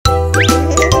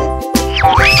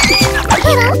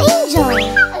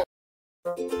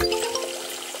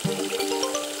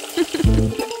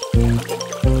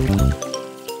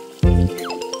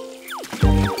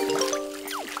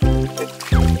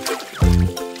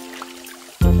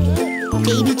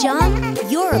Baby John,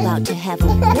 you're about to have a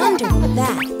wonderful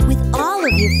bath with all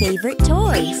of your favorite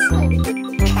toys.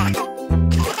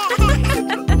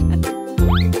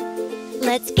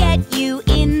 Let's get you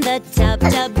in the tub,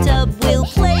 tub, tub. We'll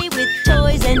play with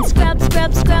toys and scrub,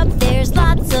 scrub, scrub. There's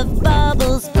lots of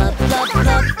bubbles, blub, blub,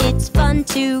 blub. It's fun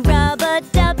to rub a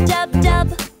dub, dub,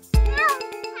 dub.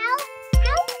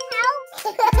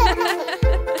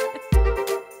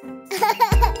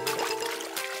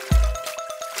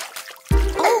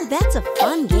 Oh, that's a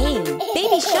fun game.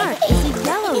 Baby Shark is a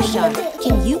yellow shark.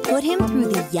 Can you put him through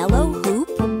the yellow hoop?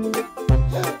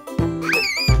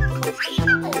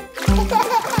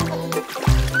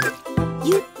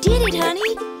 You did it,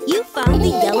 honey! You found the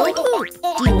yellow hoop.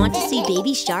 Do you want to see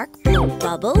Baby Shark blow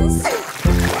bubbles?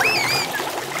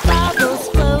 Bubbles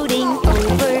floating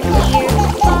over here.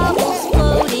 Bubbles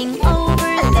floating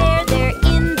over there. They're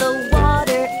in the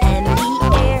water and the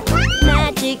air.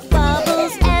 Magic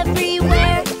bubbles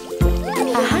everywhere.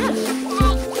 Aha!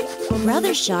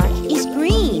 Brother Shark is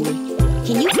green.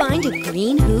 Can you find a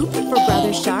green hoop for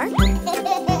Brother Shark?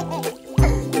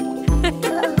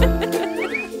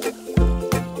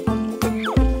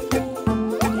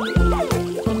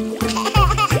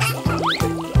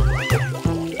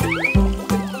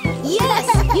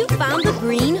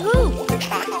 Green hoop.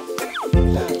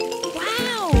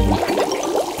 Wow!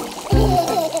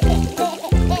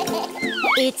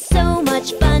 It's so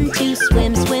much fun to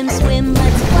swim, swim, swim.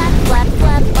 Let's flap, flap,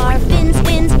 flap our fins,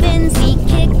 fins, fins. We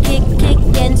kick, kick, kick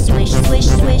and swish, swish,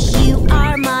 swish. You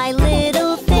are my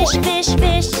little fish, fish,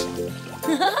 fish.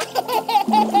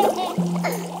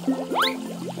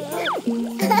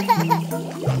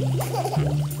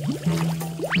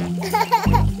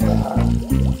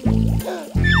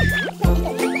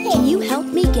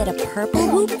 Get a purple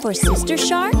hoop for Sister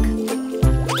Shark?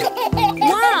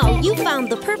 Wow, you found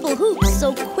the purple hoop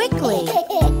so quickly.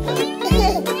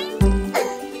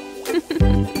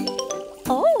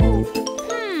 Oh,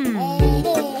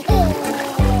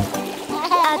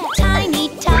 A tiny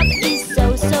tub is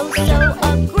so, so, so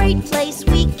a great place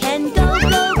we can go,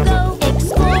 go, go.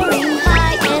 Exploring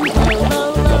high and low,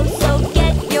 low, low. So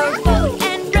get your boat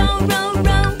and row, row,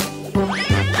 row.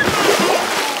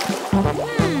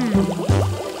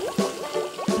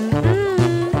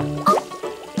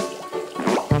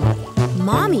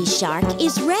 Mommy Shark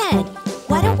is red.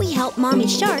 Why don't we help Mommy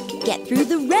Shark get through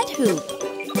the red hoop?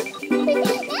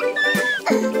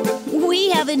 We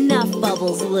have enough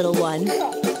bubbles, little one.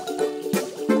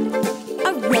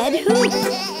 A red hoop.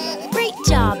 Great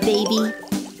job, baby.